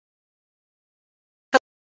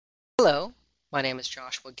Hello, my name is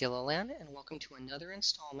Joshua Gilliland, and welcome to another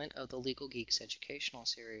installment of the Legal Geeks educational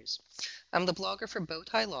series. I'm the blogger for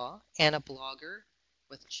Bowtie Law and a blogger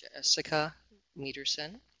with Jessica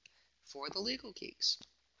Meterson for the Legal Geeks.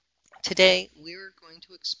 Today, we're going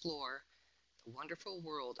to explore the wonderful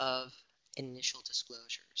world of initial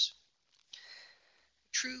disclosures.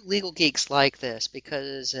 True legal geeks like this because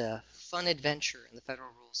it is a fun adventure in the Federal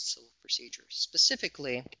Rules of Civil Procedure,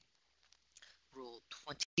 specifically Rule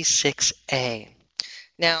 26A.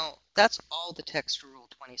 Now, that's all the text for Rule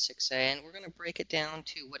 26A, and we're going to break it down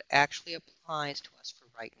to what actually applies to us for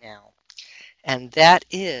right now. And that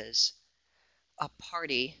is a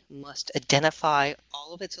party must identify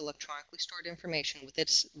all of its electronically stored information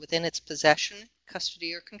within its possession,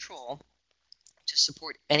 custody, or control to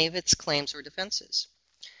support any of its claims or defenses.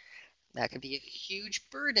 That could be a huge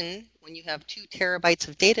burden when you have 2 terabytes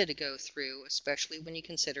of data to go through, especially when you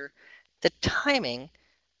consider the timing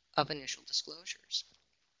of initial disclosures.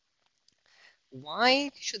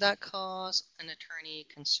 Why should that cause an attorney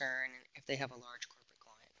concern if they have a large corporate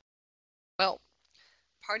client? Well,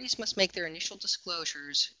 parties must make their initial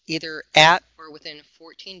disclosures either at or within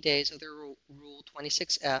 14 days of their Rule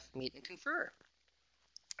 26F meet and confer.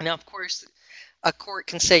 Now, of course, a court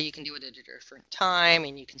can say you can do it at a different time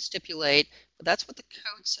and you can stipulate, but that's what the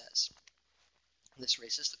code says. This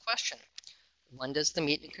raises the question, when does the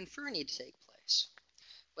meet and confer need to take place?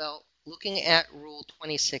 Well, looking at Rule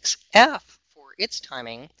 26F for its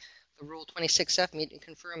timing, the Rule 26F meet and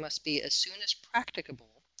confer must be as soon as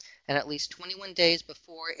practicable and at least 21 days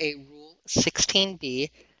before a Rule 16B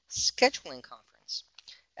scheduling conference.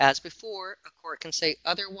 As before, a court can say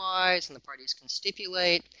otherwise and the parties can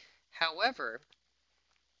stipulate. However,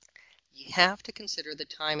 you have to consider the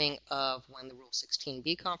timing of when the Rule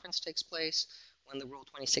 16B conference takes place, when the Rule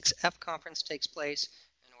 26F conference takes place,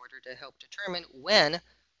 in order to help determine when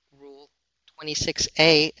Rule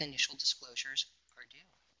 26A initial disclosures are due.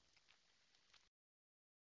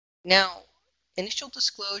 Now, initial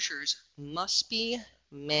disclosures must be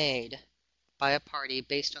made by a party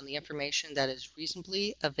based on the information that is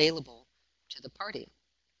reasonably available to the party.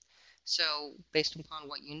 So, based upon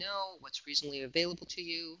what you know, what's reasonably available to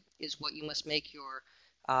you is what you must make your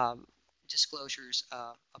disclosures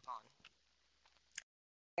upon.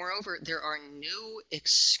 Moreover, there are no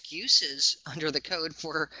excuses under the code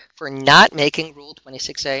for not making Rule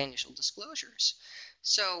 26A initial disclosures.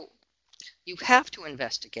 So you have to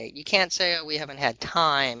investigate. You can't say, oh, we haven't had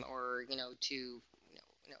time, or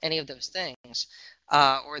any of those things,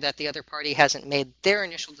 or that the other party hasn't made their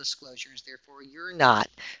initial disclosures, therefore you're not.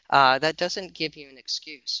 That doesn't give you an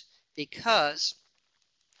excuse, because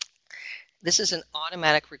this is an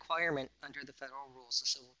automatic requirement under the Federal Rules of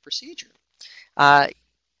Civil Procedure.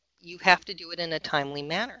 You have to do it in a timely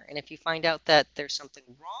manner. And if you find out that there's something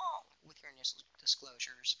wrong with your initial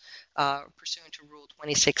disclosures, pursuant to Rule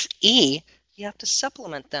 26E, you have to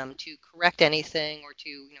supplement them to correct anything or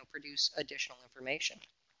to produce additional information.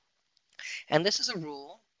 And this is a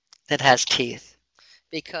rule that has teeth,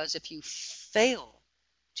 because if you fail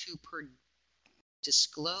to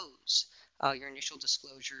disclose your initial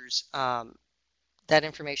disclosures, that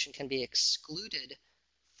information can be excluded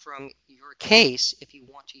from your case if you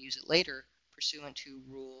want to use it later pursuant to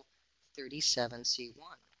Rule 37C1.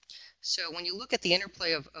 So when you look at the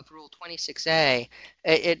interplay of Rule 26A,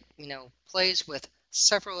 it plays with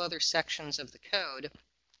several other sections of the code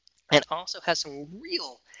and also has some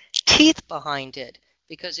real teeth behind it,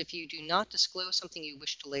 because if you do not disclose something you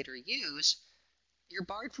wish to later use, you're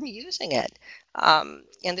barred from using it. And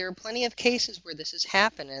there are plenty of cases where this has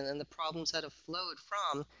happened, and then the problems that have flowed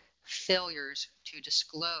from failures to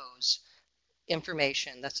disclose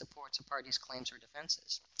information that supports a party's claims or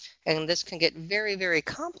defenses. And this can get very, very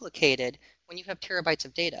complicated when you have terabytes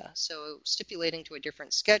of data. So stipulating to a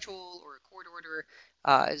different schedule or a court order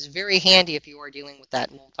is very handy if you are dealing with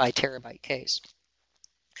that multi-terabyte case.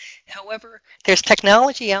 However, there's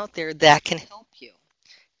technology out there that can help you.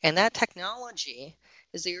 And that technology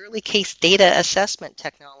is the early case data assessment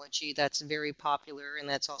technology that's very popular, and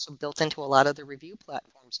that's also built into a lot of the review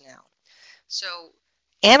platforms now. So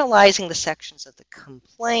analyzing the sections of the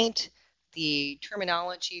complaint, the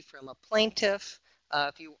terminology from a plaintiff,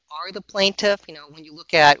 if you are the plaintiff, when you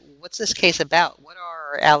look at what's this case about, what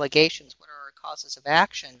are our allegations, what are our causes of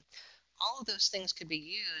action, all of those things could be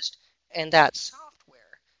used in that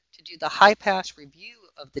software to do the high-pass review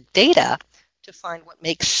of the data to find what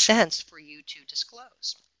makes sense for you to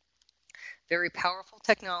disclose. Very powerful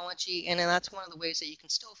technology, and that's one of the ways that you can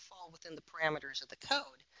still fall within the parameters of the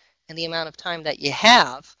code and the amount of time that you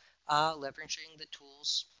have leveraging the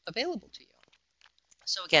tools available to you.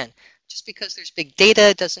 So again, just because there's big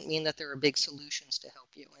data doesn't mean that there are big solutions to help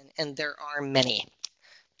you, and there are many.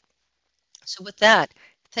 So with that,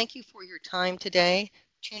 thank you for your time today.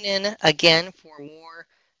 Tune in again for more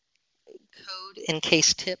code and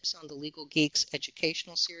case tips on the Legal Geeks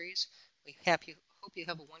educational series. Hope you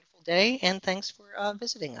have a wonderful day, and thanks for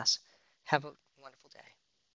visiting us. Have a wonderful day.